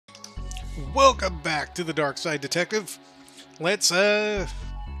Welcome back to the Darkside Detective. Let's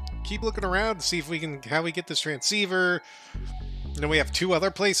keep looking around to see if we can how we get this transceiver. And then we have two other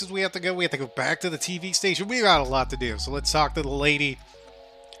places we have to go. We have to go back to the TV station. We got a lot to do, so let's talk to the lady.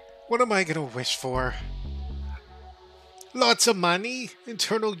 What am I gonna wish for? Lots of money,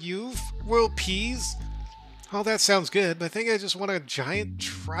 eternal youth, world peace. Oh, that sounds good, but I think I just want a giant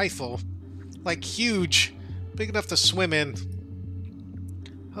trifle. Like huge. Big enough to swim in.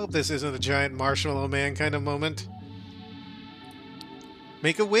 Hope this isn't a giant marshmallow man kind of moment.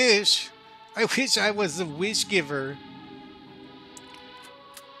 Make a wish. I wish I was a wish giver.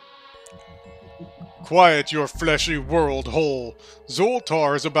 Quiet your fleshy world hole.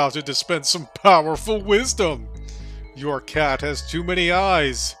 Zoltar is about to dispense some powerful wisdom. Your cat has too many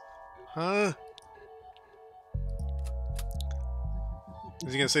eyes. Huh?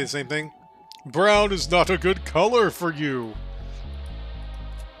 Is he gonna say the same thing? Brown is not a good color for you.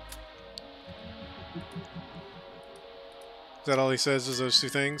 Is that all he says is those two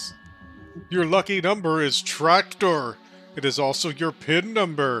things? Your lucky number is Tractor. It is also your PIN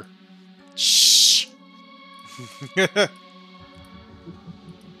number. Shh.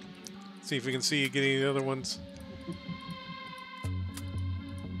 See if we can see getting the other ones.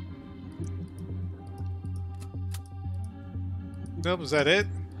 Nope, is that it?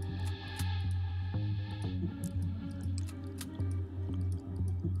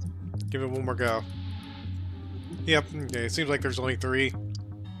 Give it one more go. Yep, okay, it seems like there's only 3.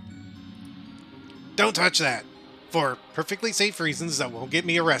 Don't touch that! For perfectly safe reasons that won't get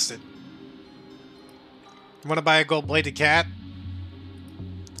me arrested. Want to buy a gold-plated cat?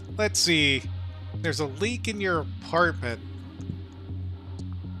 Let's see. There's a leak in your apartment.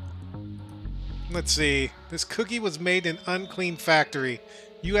 Let's see. This cookie was made in unclean factory.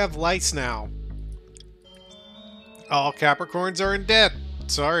 You have lice now. All Capricorns are in debt.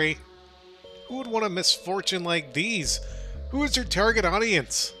 Sorry. Who would want a misfortune like these? Who is your target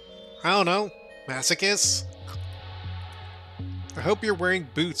audience? I don't know. Masochists? I hope you're wearing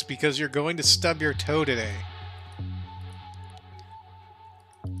boots because you're going to stub your toe today.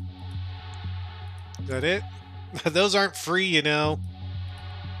 Is that it? Those aren't free, you know.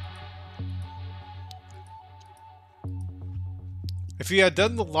 If you had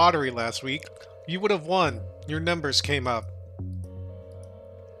done the lottery last week, you would have won. Your numbers came up.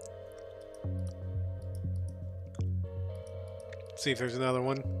 See if there's another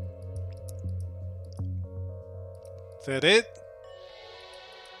one. Is that it?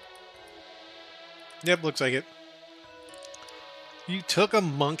 Yep, looks like it. You took a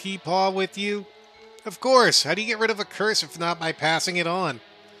monkey paw with you? Of course! How do you get rid of a curse if not by passing it on?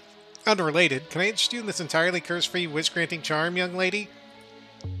 Unrelated, can I interest you in this entirely curse-free wish-granting charm, young lady?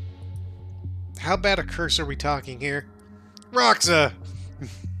 How bad a curse are we talking here? Roxa!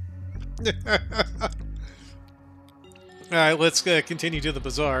 Alright, let's continue to the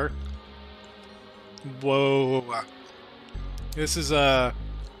bazaar. Whoa. This is,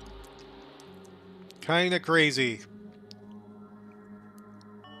 kinda crazy.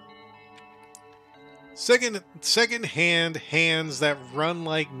 Second-hand hands that run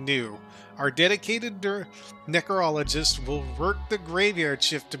like new. Our dedicated necrologist will work the graveyard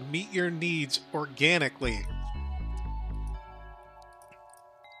shift to meet your needs organically.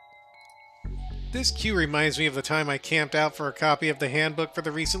 This queue reminds me of the time I camped out for a copy of the handbook for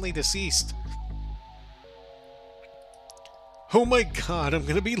the recently deceased. Oh my god, I'm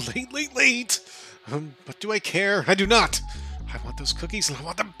gonna be late! But do I care? I do not! I want those cookies and I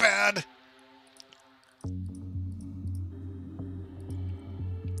want them bad!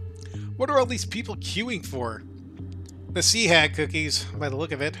 What are all these people queuing for? The Sea Hag cookies, by the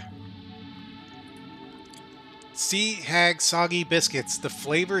look of it. Sea Hag soggy biscuits. The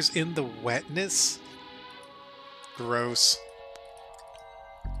flavor's in the wetness? Gross.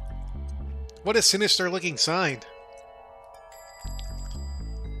 What a sinister looking sign.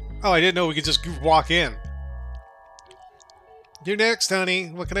 Oh, I didn't know we could just walk in. You're next, honey.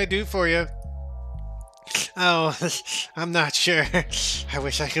 What can I do for you? Oh, I'm not sure. I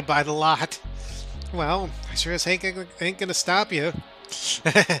wish I could buy the lot. Well, I sure as heck ain't gonna stop you.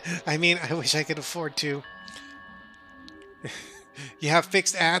 I mean, I wish I could afford to. You have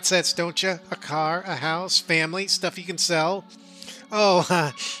fixed assets, don't you? A car, a house, family, stuff you can sell? Oh,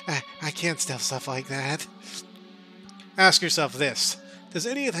 I can't sell stuff like that. Ask yourself this. Does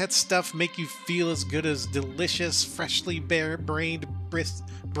any of that stuff make you feel as good as delicious, freshly brined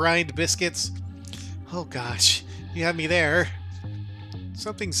biscuits? Oh gosh, you have me there.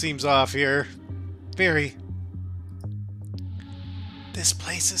 Something seems off here. Very. This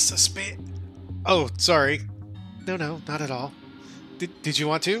place is suspicious. Oh, sorry. No, not at all. Did you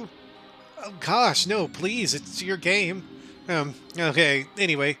want to? Oh, gosh, no, please, it's your game. Okay,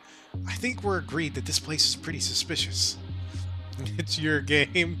 anyway, I think we're agreed that this place is pretty suspicious. It's your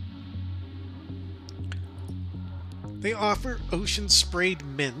game. They offer ocean-sprayed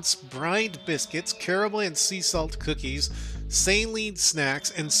mints, brined biscuits, caramel and sea salt cookies, saline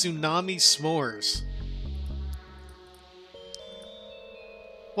snacks, and tsunami s'mores.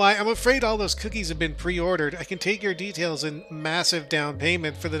 Why, I'm afraid all those cookies have been pre-ordered. I can take your details in massive down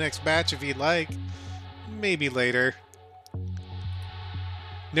payment for the next batch if you'd like. Maybe later.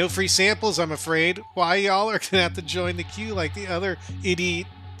 No free samples, I'm afraid. Why, y'all are gonna have to join the queue like the other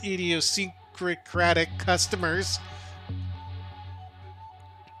idiosyncratic customers.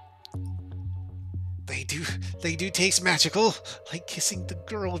 They do taste magical, like kissing the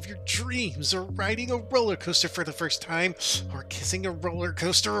girl of your dreams, or riding a roller coaster for the first time, or kissing a roller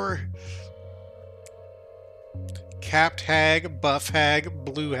coaster, or... Capped hag, buff hag,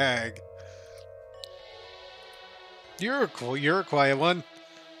 blue hag. You're a quiet one.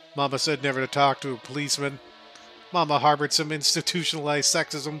 Mama said never to talk to a policeman. Mama harbored some institutionalized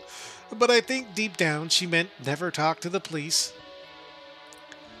sexism, but I think deep down she meant never talk to the police.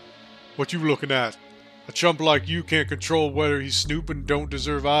 What you looking at? A chump like you can't control whether he's snooping and don't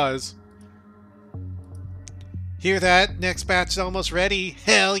deserve eyes. Hear that? Next batch's almost ready.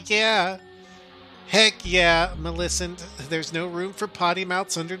 Hell yeah! Heck yeah, Millicent. There's no room for potty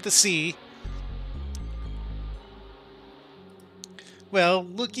mouths under the sea. Well,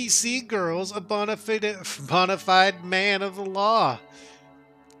 looky-see, girls, a bona fide man of the law.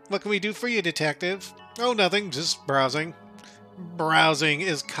 What can we do for you, detective? Oh, nothing, just browsing. Browsing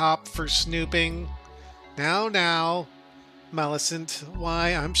is cop for snooping. Now, Millicent, why,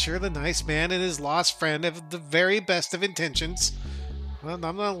 I'm sure the nice man and his lost friend have the very best of intentions. Well,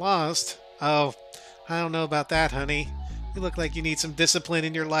 I'm not lost. Oh, I don't know about that, honey. You look like you need some discipline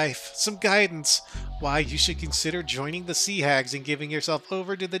in your life, some guidance. Why, you should consider joining the Sea Hags and giving yourself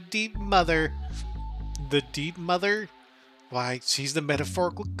over to the Deep Mother. The Deep Mother? Why, she's the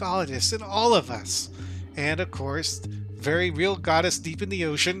metaphorical goddess in all of us. And, of course, very real goddess deep in the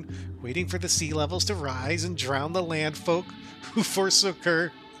ocean, waiting for the sea levels to rise and drown the land folk who forsook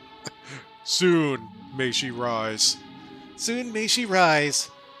her. Soon may she rise. Soon may she rise.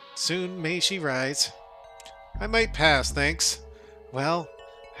 Soon may she rise. I might pass, thanks. Well,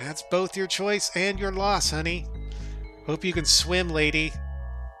 that's both your choice and your loss, honey. Hope you can swim, lady.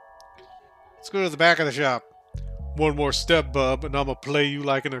 Let's go to the back of the shop. One more step, bub, and I'ma play you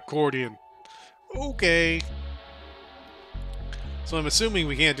like an accordion. Okay. So I'm assuming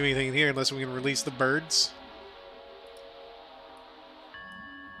we can't do anything in here unless we can release the birds.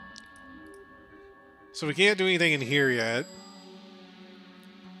 So we can't do anything in here yet.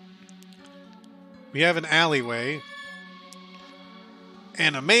 We have an alleyway.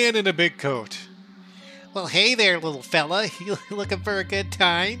 And a man in a big coat. Well, hey there, little fella. You looking for a good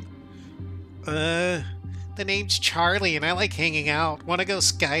time? The name's Charlie, and I like hanging out. Want to go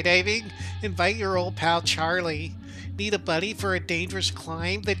skydiving? Invite your old pal Charlie. Need a buddy for a dangerous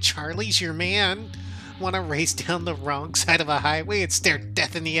climb? Then Charlie's your man. Want to race down the wrong side of a highway and stare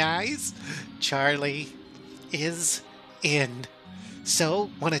death in the eyes? Charlie is in.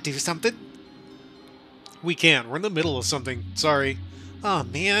 So, want to do something? We can't. We're in the middle of something. Sorry. Oh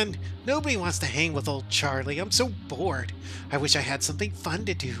man, nobody wants to hang with old Charlie. I'm so bored. I wish I had something fun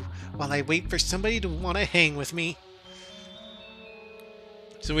to do while I wait for somebody to want to hang with me.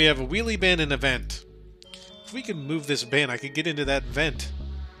 So we have a wheelie bin and a vent. If we can move this bin, I could get into that vent.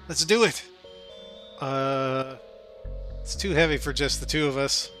 Let's do it! It's too heavy for just the two of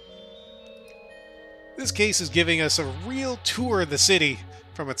us. This case is giving us a real tour of the city,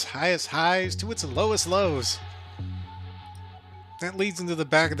 from its highest highs to its lowest lows. That leads into the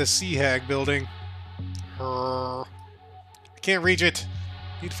back of the Sea Hag building. I can't reach it.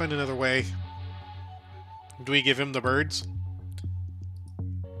 Need to find another way. Do we give him the birds?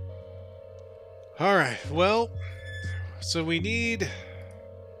 Alright, well, so we need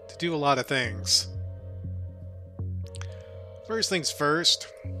to do a lot of things. First things first,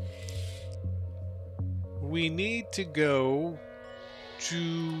 we need to go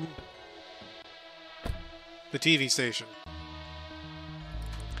to the TV station.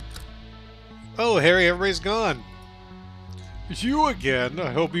 Oh, Harry, everybody's gone. You again?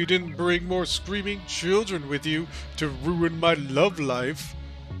 I hope you didn't bring more screaming children with you to ruin my love life.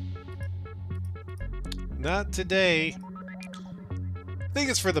 Not today. I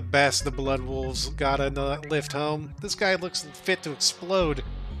think it's for the best the Blood Wolves gotta lift home. This guy looks fit to explode.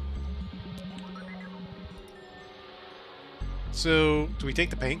 So, do we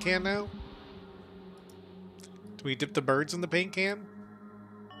take the paint can now? Do we dip the birds in the paint can?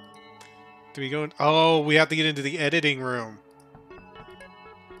 Do we go in? Oh, we have to get into the editing room.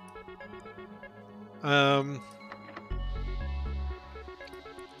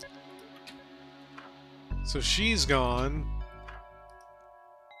 So she's gone.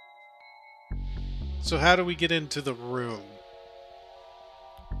 So how do we get into the room?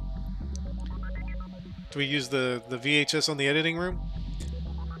 Do we use the VHS on the editing room?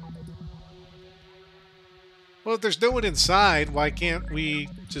 Well, if there's no one inside, why can't we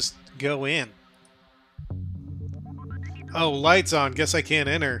just go in? Oh, lights on. Guess I can't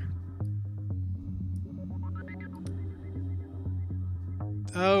enter.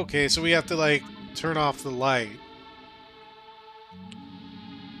 Okay, so we have to, like, turn off the light.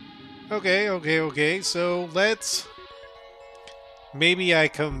 Okay. So let's... Maybe I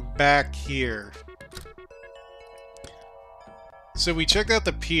come back here. So we checked out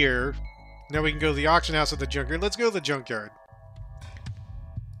the pier. Now we can go to the auction house at the junkyard. Let's go to the junkyard.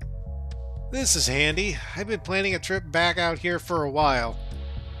 This is handy. I've been planning a trip back out here for a while.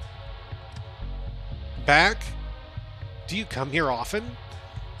 Back? Do you come here often?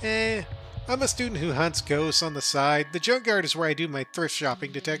 I'm a student who hunts ghosts on the side. The junkyard is where I do my thrift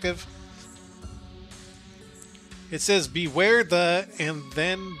shopping, detective. It says, beware the, and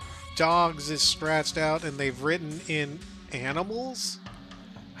then dogs is scratched out, and they've written in animals?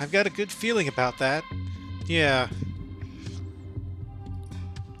 I've got a good feeling about that. Yeah.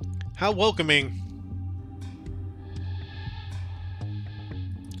 How welcoming.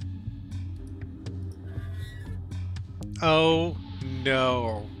 Oh,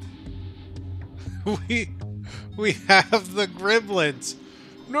 no. We have the gremlins.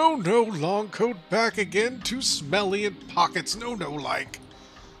 No, long coat back again. Too smelly and pockets. No, like.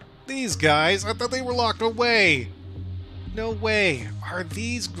 These guys, I thought they were locked away. No way. Are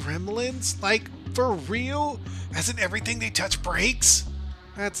these gremlins? Like, for real? As in everything they touch breaks?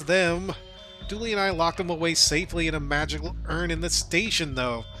 That's them. Dooley and I locked them away safely in a magical urn in the station,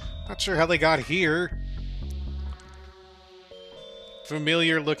 though. Not sure how they got here.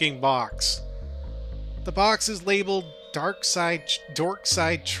 Familiar-looking box. The box is labeled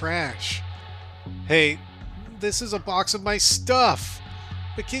Darkside Trash. Hey, this is a box of my stuff.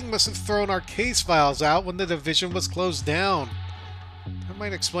 The king must have thrown our case files out when the division was closed down. That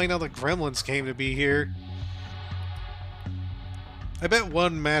might explain how the gremlins came to be here. I bet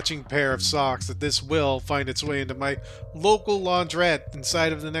one matching pair of socks that this will find its way into my local laundrette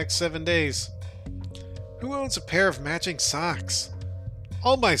inside of the next 7 days. Who owns a pair of matching socks?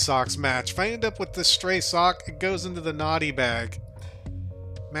 All my socks match. If I end up with this stray sock, it goes into the naughty bag.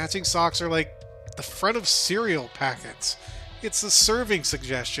 Matching socks are like the front of cereal packets. It's a serving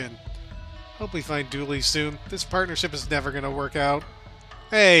suggestion. Hope we find Dooley soon. This partnership is never going to work out.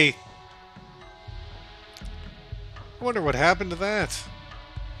 Hey! I wonder what happened to that.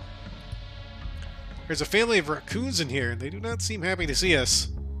 There's a family of raccoons in here, and they do not seem happy to see us.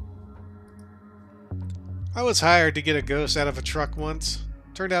 I was hired to get a ghost out of a truck once.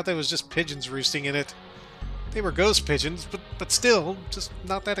 Turned out there was just pigeons roosting in it. They were ghost pigeons, but still, just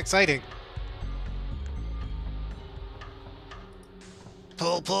not that exciting.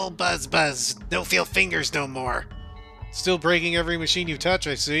 Pull, buzz. No feel fingers no more. Still breaking every machine you touch,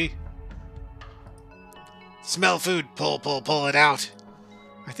 I see. Smell food. Pull it out.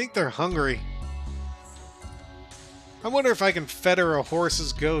 I think they're hungry. I wonder if I can fetter a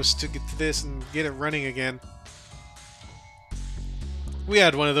horse's ghost to get to this and get it running again. We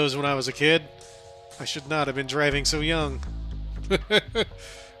had one of those when I was a kid. I should not have been driving so young.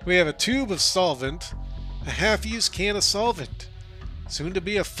 We have a tube of solvent, a half-used can of solvent, soon to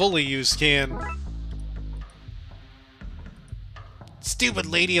be a fully used can. Stupid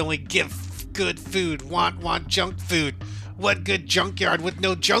lady only give good food, want junk food. What good junkyard with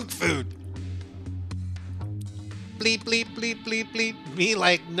no junk food? Bleep, bleep, bleep, bleep, bleep. Me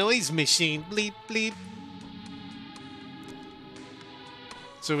like noise machine. Bleep, bleep.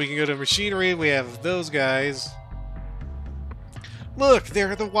 So we can go to machinery. We have those guys. Look,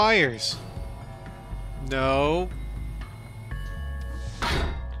 there are the wires. No.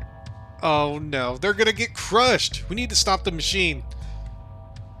 Oh no, they're gonna get crushed. We need to stop the machine.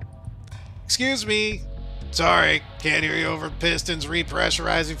 Excuse me. Sorry, can't hear you over pistons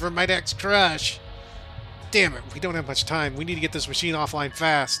repressurizing from my next crush. Damn it, we don't have much time. We need to get this machine offline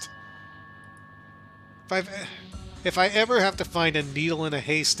fast. If I ever have to find a needle in a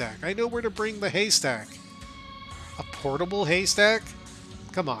haystack, I know where to bring the haystack. A portable haystack?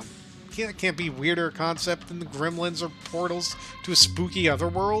 Come on. Can't be weirder concept than the gremlins or portals to a spooky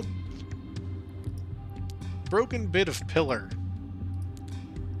otherworld. Broken bit of pillar.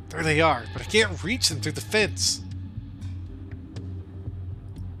 There they are, but I can't reach them through the fence.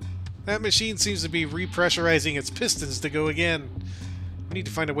 That machine seems to be repressurizing its pistons to go again. We need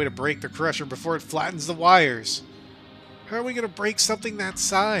to find a way to break the crusher before it flattens the wires. How are we going to break something that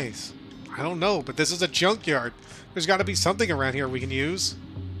size? I don't know, but this is a junkyard. There's got to be something around here we can use.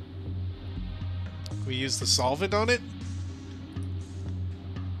 Can we use the solvent on it?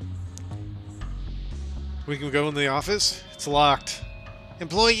 We can go in the office? It's locked.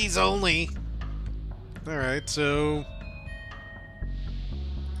 Employees only. Alright, so...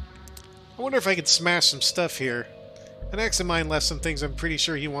 I wonder if I could smash some stuff here. An ex of mine left some things I'm pretty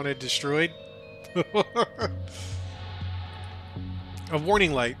sure he wanted destroyed. A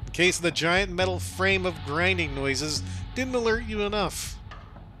warning light, in case the giant metal frame of grinding noises didn't alert you enough.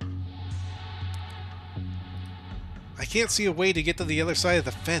 I can't see a way to get to the other side of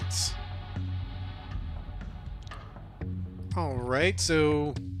the fence. Alright,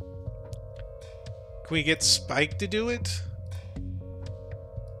 so... Can we get Spike to do it?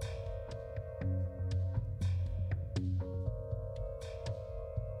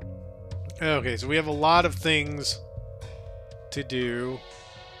 Okay, so we have a lot of things to do,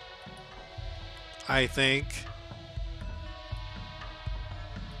 I think.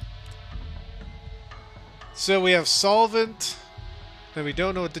 So we have solvent, and we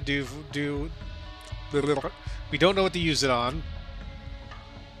don't know what to do. We don't know what to use it on.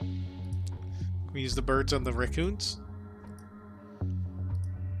 We use the birds on the raccoons.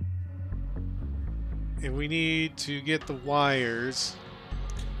 And we need to get the wires,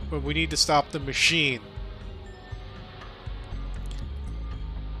 but we need to stop the machine.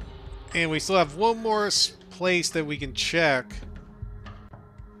 And we still have one more place that we can check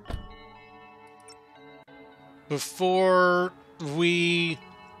before we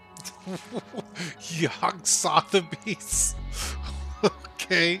saw the beast.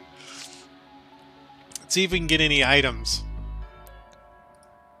 Okay. Let's see if we can get any items.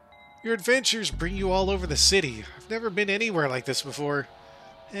 Your adventures bring you all over the city. I've never been anywhere like this before.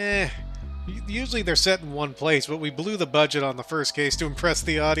 Usually they're set in one place, but we blew the budget on the first case to impress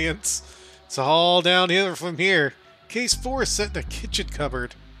the audience. It's all downhill from here. Case 4 is set in a kitchen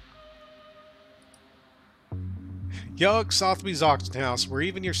cupboard. Yogg Sotheby's auction house, where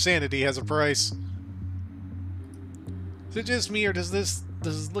even your sanity has a price. Is it just me, or does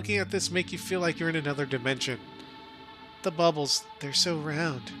looking at this make you feel like you're in another dimension? The bubbles, they're so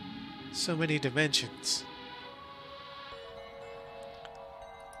round. So many dimensions.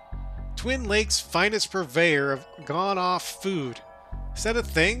 Twin Lakes' finest purveyor of gone-off food. Is that a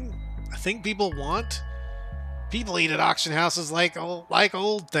thing? A thing people want? People eat at auction houses like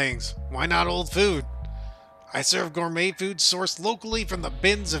old things. Why not old food? I serve gourmet food sourced locally from the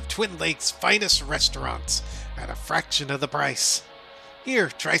bins of Twin Lakes' finest restaurants at a fraction of the price. Here,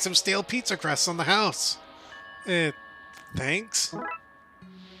 try some stale pizza crusts on the house. Thanks?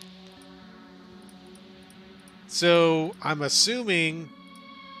 So, I'm assuming...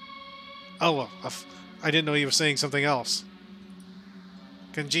 Oh, well, I didn't know you were saying something else.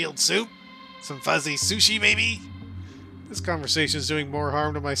 Congealed soup? Some fuzzy sushi, maybe? This conversation is doing more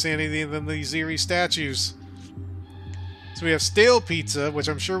harm to my sanity than these eerie statues. So we have stale pizza, which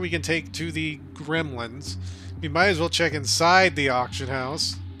I'm sure we can take to the gremlins. We might as well check inside the auction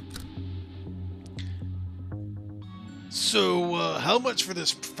house. So, how much for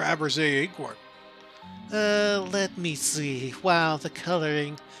this Fabergé acorn? Let me see. Wow, the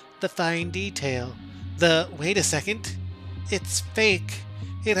coloring, the fine detail. Wait a second. It's fake.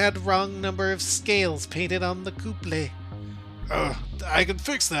 It had wrong number of scales painted on the couple. I can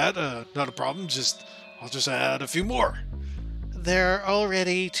fix that. Not a problem. I'll just add a few more. There are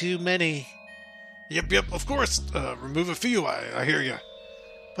already too many. Yep, of course. Remove a few, I hear you.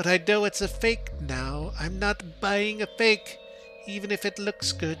 But I know it's a fake now. I'm not buying a fake, even if it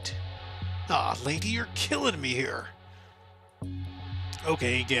looks good. Aw, lady, you're killing me here.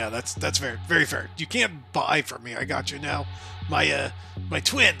 Okay, yeah, that's fair. Very fair. You can't buy from me. I got you now. My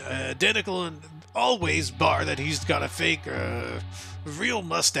twin, identical and always bar that he's got a fake, real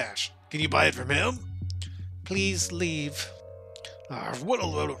mustache. Can you buy it from him? Please leave. What a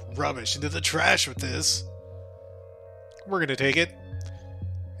load of rubbish. Into the trash with this. We're gonna take it.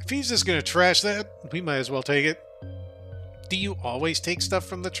 If he's just gonna trash that, we might as well take it. Do you always take stuff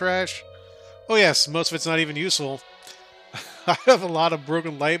from the trash? Oh yes, most of it's not even useful. I have a lot of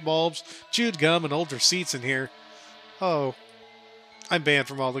broken light bulbs, chewed gum, and old receipts in here. Oh. I'm banned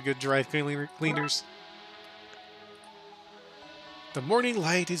from all the good dry cleaners. The morning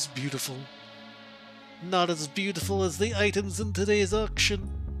light is beautiful. Not as beautiful as the items in today's auction.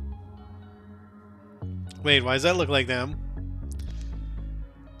 Wait, why does that look like them?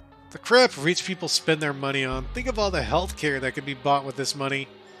 The crap rich people spend their money on. Think of all the health care that could be bought with this money.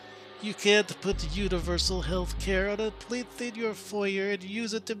 You can't put universal health care on a plate in your foyer and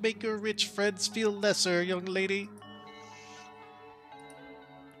use it to make your rich friends feel lesser, young lady.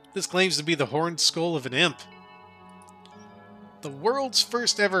 This claims to be the horned skull of an imp. The world's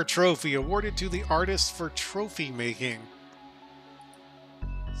first ever trophy awarded to the artist for trophy making.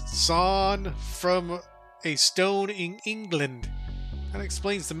 Sawn from a stone in England. That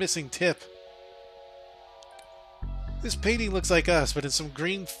explains the missing tip. This painting looks like us, but in some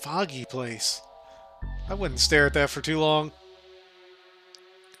green foggy place. I wouldn't stare at that for too long.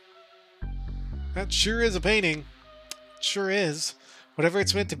 That sure is a painting. It sure is. Whatever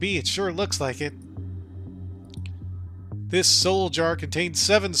it's meant to be, it sure looks like it. This soul jar contains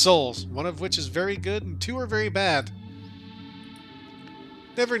 7 souls, one of which is very good and 2 are very bad.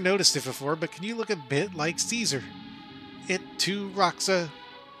 Never noticed it before, but can you look a bit like Caesar? It too, Roxa.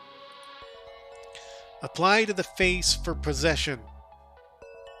 Apply to the face for possession.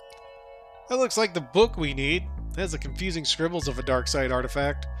 That looks like the book we need. It has the confusing scribbles of a Darkside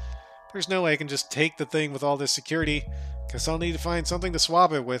artifact. There's no way I can just take the thing with all this security. Guess I'll need to find something to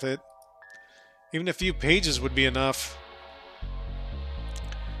swap it with it. Even a few pages would be enough.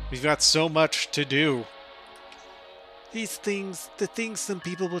 We've got so much to do. These things, the things some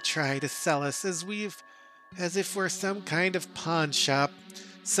people will try to sell us as if we're some kind of pawn shop.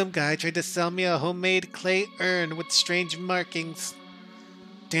 Some guy tried to sell me a homemade clay urn with strange markings.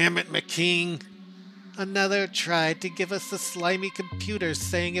 Damn it, McKean. Another tried to give us a slimy computer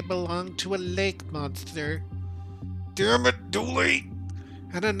saying it belonged to a lake monster. Damn it, Dooley.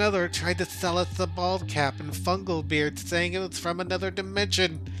 And another tried to sell us a bald cap and fungal beard saying it was from another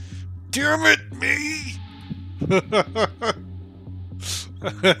dimension. Damn it, me!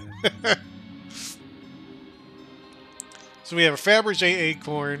 So we have a Fabergé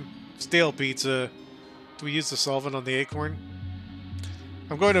acorn, stale pizza. Do we use the solvent on the acorn?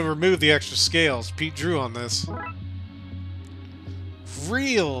 I'm going to remove the extra scales. Pete drew on this.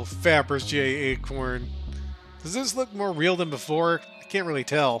 Real Fabergé acorn. Does this look more real than before? I can't really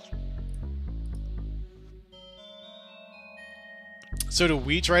tell. So do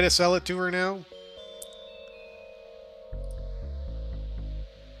we try to sell it to her now?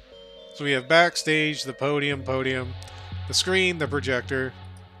 So we have backstage, the podium, the screen, the projector.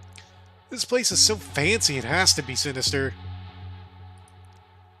 This place is so fancy it has to be sinister.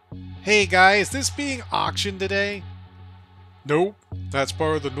 Hey guys, is this being auctioned today? Nope, that's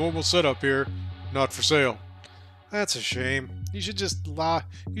part of the normal setup here. Not for sale. That's a shame. You just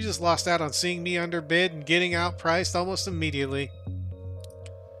lost out on seeing me underbid and getting outpriced almost immediately.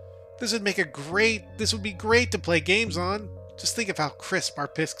 This would be great to play games on. Just think of how crisp our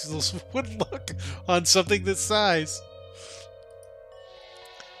pixels would look on something this size.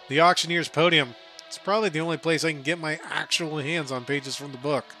 The auctioneer's podium. It's probably the only place I can get my actual hands on pages from the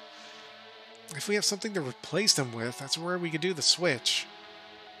book. If we have something to replace them with, that's where we could do the switch.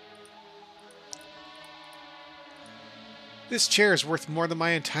 This chair is worth more than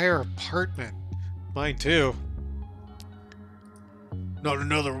my entire apartment. Mine too. Not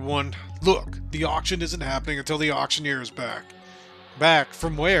another one. Look, the auction isn't happening until the auctioneer is back. Back?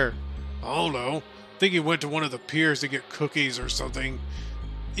 From where? I don't know. Think he went to one of the piers to get cookies or something.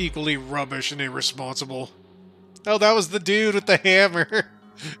 Equally rubbish and irresponsible. Oh, that was the dude with the hammer.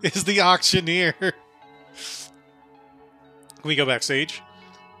 Is the auctioneer. Can we go backstage?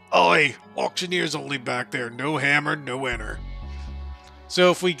 Oi! Auctioneer's only back there. No hammer, no enter.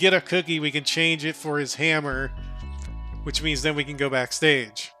 So if we get a cookie, we can change it for his hammer, which means then we can go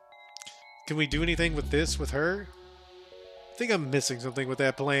backstage. Can we do anything with this with her? I think I'm missing something with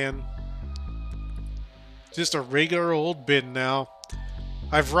that plan. Just a regular old bin now.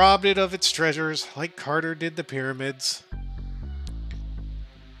 I've robbed it of its treasures, like Carter did the pyramids.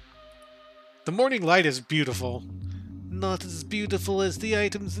 The morning light is beautiful. Not as beautiful as the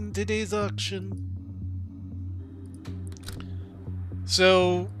items in today's auction.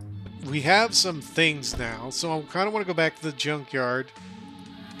 So, we have some things now, so I kind of want to go back to the junkyard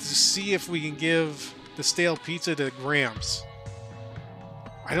to see if we can give the stale pizza to Gramps.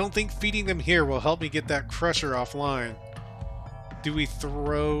 I don't think feeding them here will help me get that crusher offline. Do we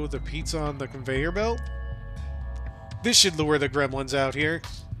throw the pizza on the conveyor belt? This should lure the gremlins out here.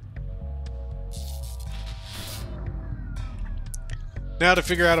 Now to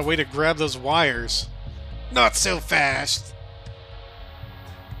figure out a way to grab those wires. Not so fast!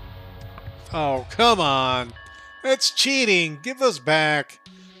 Oh, come on! That's cheating! Give those back!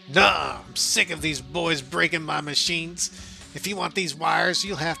 Nah, I'm sick of these boys breaking my machines. If you want these wires,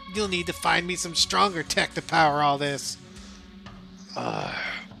 you'll need to find me some stronger tech to power all this.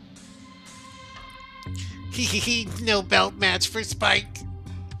 Hee, no belt match for Spike.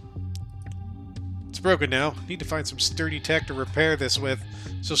 broken now. Need to find some sturdy tech to repair this with,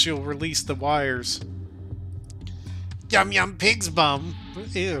 so she'll release the wires. Yum yum pig's bum.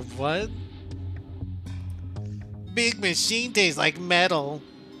 Ew, what? Big machine tastes like metal.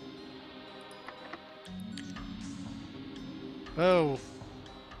 Oh.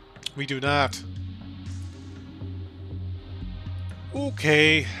 We do not.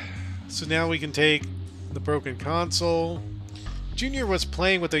 Okay. So now we can take the broken console. Junior was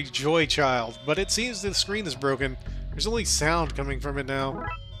playing with a Joy Child, but it seems the screen is broken. There's only sound coming from it now.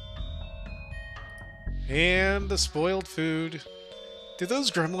 And the spoiled food. Did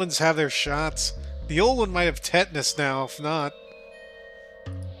those gremlins have their shots? The old one might have tetanus now, if not.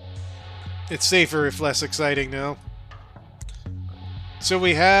 It's safer if less exciting now. So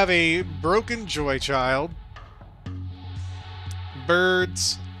we have a broken Joy Child,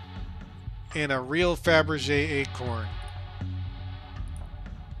 birds, and a real Fabergé acorn.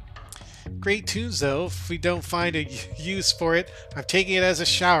 Great tunes, though. If we don't find a use for it, I'm taking it as a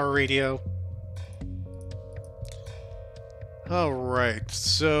shower radio. Alright,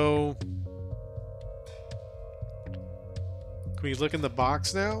 so... Can we look in the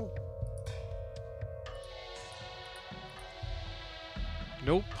box now?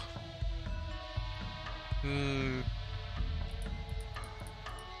 Nope.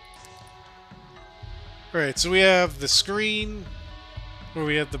 Alright, so we have the screen, where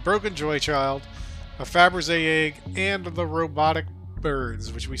we have the broken Joy Child, a Fabergé egg, and the robotic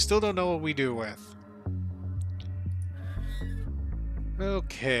birds, which we still don't know what we do with.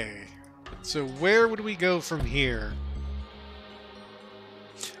 Okay, so where would we go from here?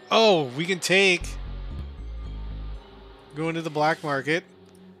 Oh, we can go into the black market,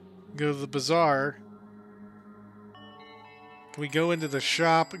 go to the bazaar. Can we go into the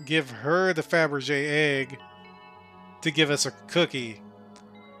shop, give her the Fabergé egg to give us a cookie?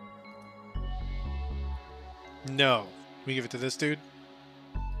 No. We give it to this dude?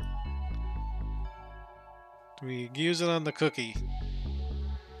 Do we use it on the cookie?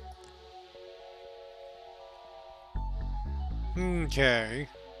 Okay.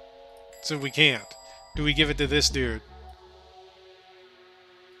 So we can't. Do we give it to this dude?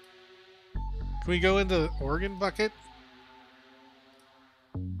 Can we go into the organ bucket?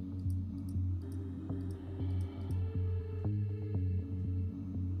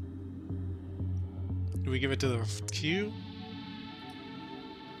 Do we give it to the queue?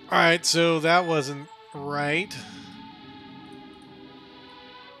 Alright, so that wasn't right.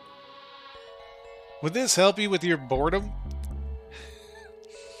 Would this help you with your boredom?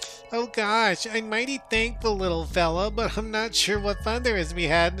 Oh gosh, I'm mighty thankful, little fella, but I'm not sure what fun there is to be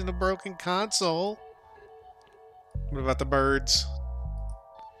had in a broken console. What about the birds?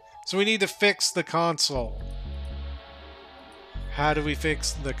 So we need to fix the console. How do we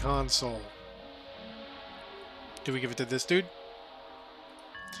fix the console? Do we give it to this dude?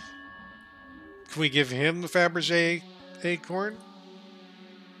 Can we give him the Fabergé acorn?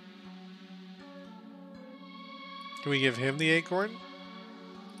 Can we give him the acorn?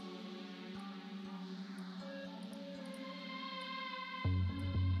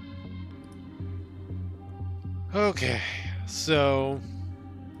 Okay, so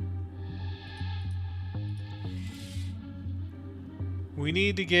we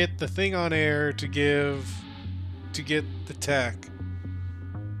need to get the thing on air to get the tech.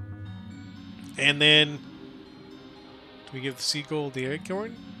 And then do we give the seagull the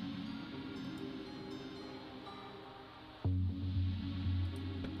acorn?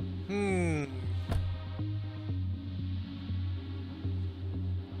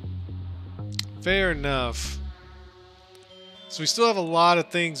 Fair enough. So we still have a lot of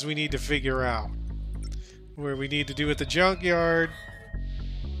things we need to figure out. Where we need to do at the junkyard.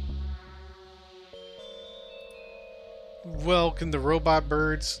 Well, can the robot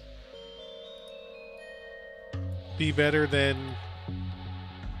birds be better than...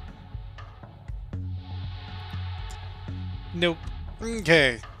 Nope.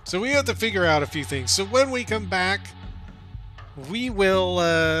 Okay. So we have to figure out a few things. So when we come back, we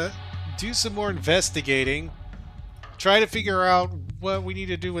will do some more investigating. Try to figure out what we need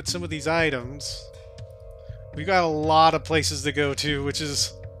to do with some of these items. We've got a lot of places to go to, which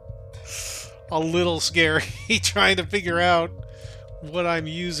is a little scary trying to figure out what I'm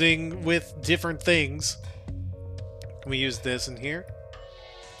using with different things. Can we use this in here?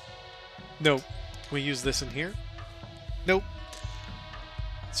 Nope. Can we use this in here? Nope.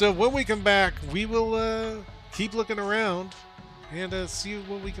 So when we come back, we will keep looking around and see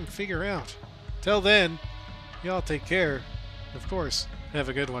what we can figure out. Till then, y'all take care. Of course, have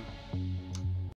a good one.